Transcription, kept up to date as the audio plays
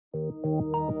Welcome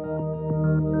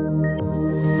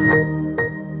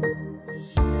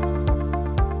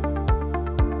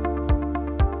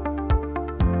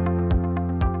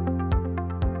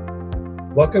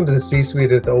to the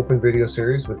C-Suite at the Open Video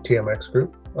Series with TMX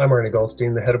Group. I'm Arnie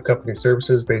Goldstein, the head of company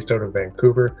services based out of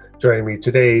Vancouver. Joining me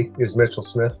today is Mitchell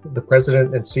Smith, the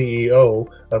president and CEO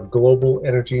of Global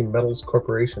Energy Metals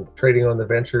Corporation, trading on the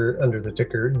venture under the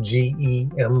ticker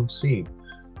GEMC.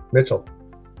 Mitchell,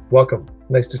 welcome.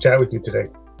 Nice to chat with you today.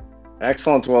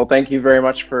 Excellent. Well, thank you very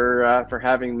much for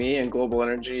having me and Global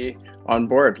Energy on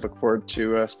board. Look forward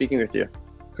to speaking with you.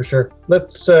 For sure.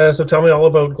 So tell me all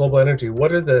about Global Energy.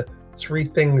 What are the three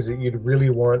things that you'd really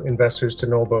want investors to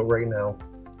know about right now?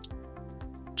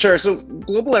 Sure. So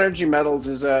Global Energy Metals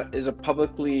is a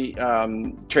publicly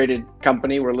traded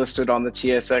company. We're listed on the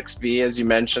TSXV, as you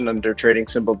mentioned, under trading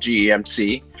symbol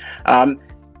GEMC.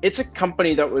 It's a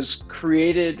company that was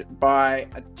created by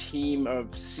a team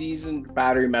of seasoned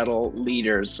battery metal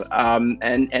leaders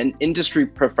and industry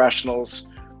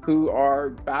professionals who are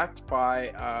backed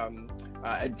by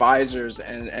advisors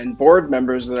and board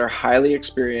members that are highly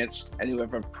experienced and who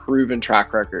have a proven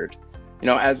track record. You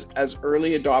know, as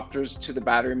early adopters to the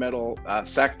battery metal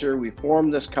sector, we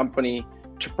formed this company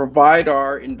to provide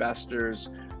our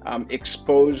investors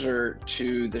exposure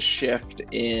to the shift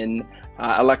in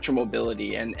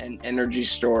electromobility and energy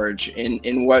storage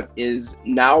in what is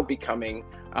now becoming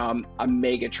a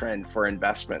mega trend for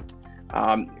investment.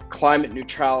 Climate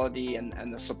neutrality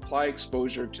and the supply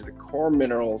exposure to the core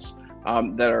minerals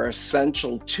that are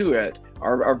essential to it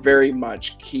are very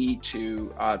much key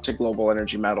to Global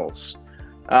Energy Metals.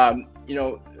 You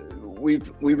know, we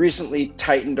recently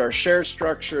tightened our share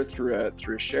structure through a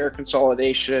share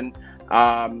consolidation.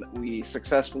 We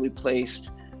successfully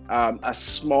placed a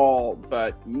small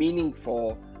but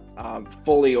meaningful,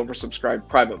 fully oversubscribed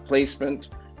private placement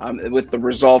with the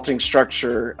resulting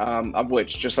structure of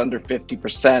which just under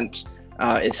 50%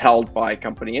 is held by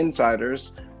company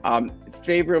insiders.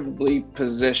 Favorably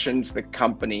positions the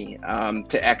company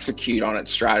to execute on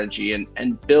its strategy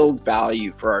and build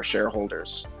value for our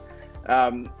shareholders.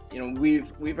 You know,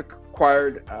 we've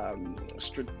acquired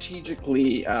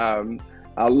strategically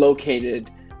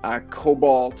located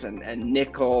cobalt and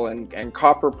nickel and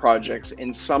copper projects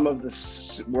in some of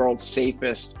the world's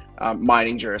safest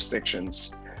mining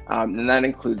jurisdictions, and that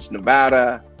includes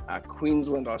Nevada,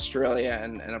 Queensland, Australia,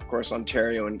 and of course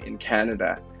Ontario in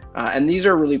Canada. And these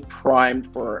are really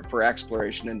primed for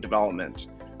exploration and development.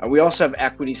 We also have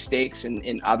equity stakes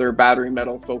in other battery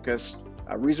metal focused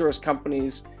resource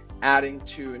companies, adding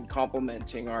to and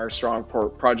complementing our strong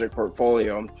project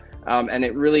portfolio. And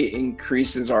it really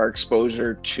increases our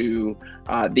exposure to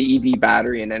the EV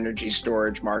battery and energy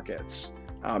storage markets.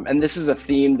 And this is a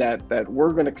theme that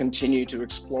we're going to continue to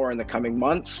explore in the coming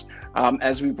months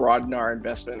as we broaden our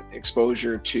investment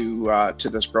exposure to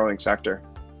this growing sector.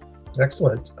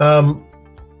 Excellent.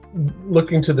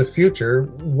 Looking to the future,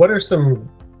 what are some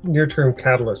near-term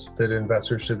catalysts that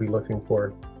investors should be looking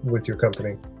for with your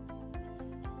company?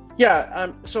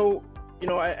 Yeah. So, you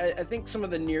know, I think some of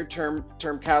the near-term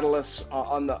catalysts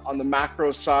on the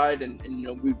macro side, and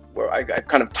you know, I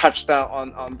kind of touched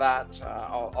on that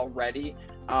already.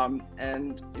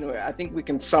 And you know, I think we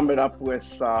can sum it up with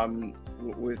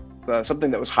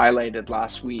something that was highlighted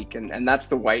last week, and that's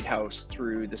the White House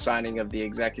through the signing of the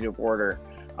executive order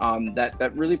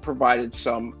that really provided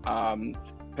some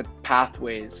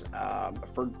pathways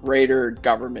for greater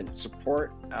government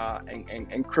support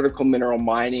and critical mineral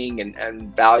mining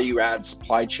and value-add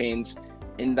supply chains,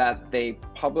 in that they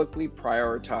publicly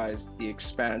prioritized the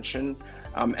expansion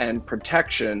and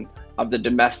protection of the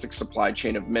domestic supply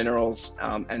chain of minerals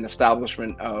and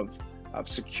establishment of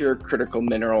secure critical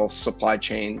mineral supply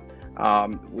chain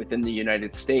within the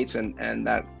United States and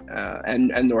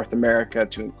North America,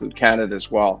 to include Canada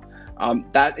as well.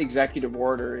 That executive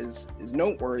order is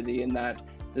noteworthy in that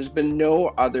there's been no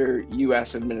other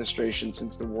U.S. administration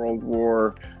since the World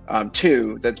War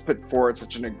II that's put forward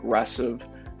such an aggressive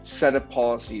set of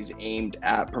policies aimed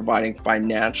at providing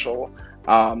financial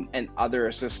and other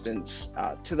assistance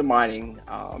to the mining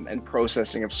and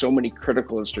processing of so many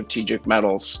critical and strategic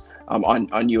metals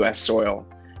on U.S. soil.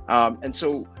 And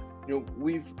so, you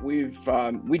know,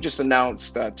 we just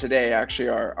announced today actually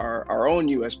our own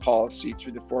U.S. policy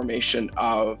through the formation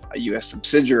of a U.S.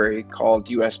 subsidiary called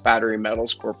U.S. Battery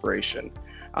Metals Corporation,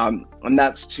 and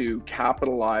that's to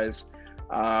capitalize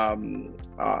on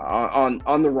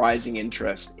the rising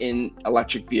interest in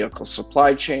electric vehicle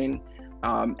supply chain,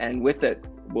 and with it,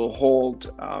 we'll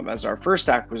hold as our first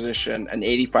acquisition an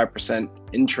 85%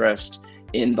 interest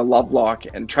in the Lovelock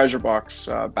and Treasure Box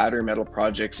battery metal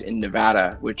projects in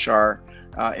Nevada, which are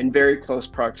in very close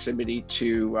proximity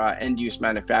to end-use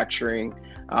manufacturing,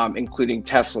 including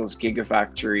Tesla's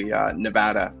Gigafactory,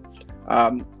 Nevada.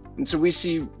 And so we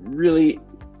see really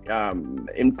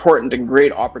important and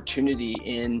great opportunity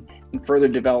in further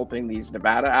developing these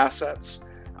Nevada assets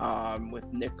with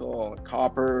nickel,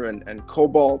 copper, and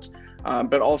cobalt,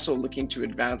 but also looking to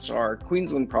advance our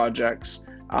Queensland projects,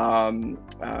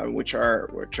 which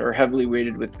are heavily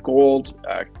weighted with gold,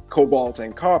 cobalt,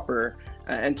 and copper,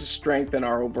 and to strengthen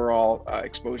our overall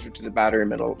exposure to the battery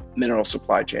mineral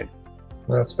supply chain.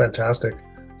 That's fantastic.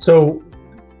 So,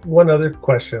 one other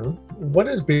question: what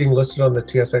does being listed on the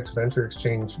TSX Venture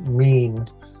Exchange mean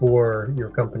for your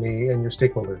company and your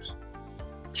stakeholders?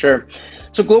 Sure.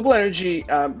 So Global Energy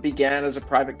began as a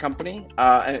private company,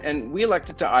 and we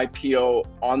elected to IPO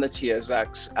on the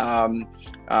TSX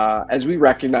as we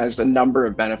recognized a number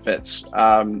of benefits,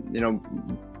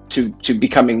 to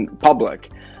becoming public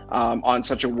on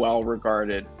such a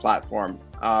well-regarded platform.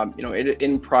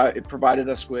 It provided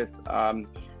us with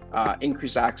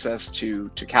increased access to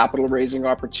capital raising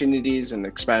opportunities and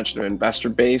expansion of investor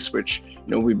base, which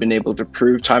we've been able to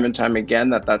prove time and time again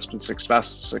that's been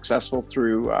successful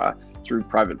through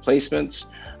private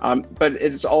placements. But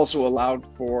it's also allowed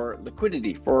for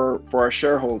liquidity for our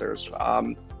shareholders,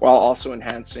 while also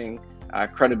enhancing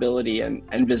credibility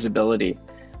and visibility.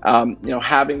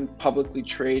 Having publicly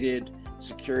traded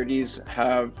securities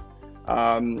have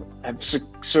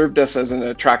served us as an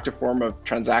attractive form of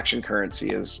transaction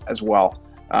currency as well.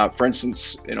 For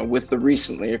instance, with the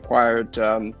recently acquired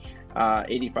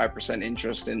 85%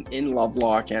 interest in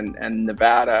Lovelock and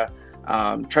Nevada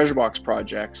treasure box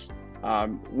projects,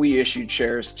 we issued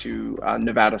shares to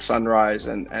Nevada Sunrise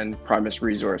and Primus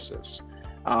Resources.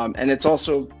 And it's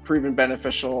also proven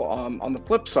beneficial on the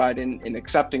flip side in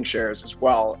accepting shares as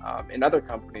well in other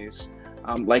companies,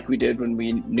 like we did when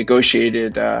we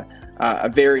negotiated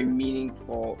a very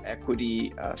meaningful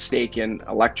equity stake in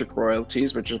Electric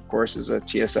Royalties, which of course is a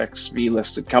TSXV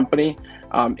listed company,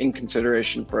 in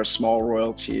consideration for a small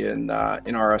royalty in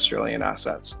our Australian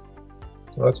assets.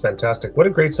 Well, that's fantastic. What a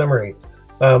great summary.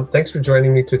 Thanks for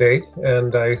joining me today,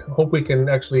 and I hope we can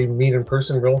actually meet in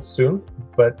person real soon,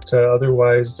 but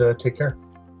otherwise, take care.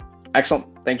 Excellent.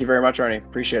 Thank you very much, Arnie.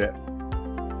 Appreciate it.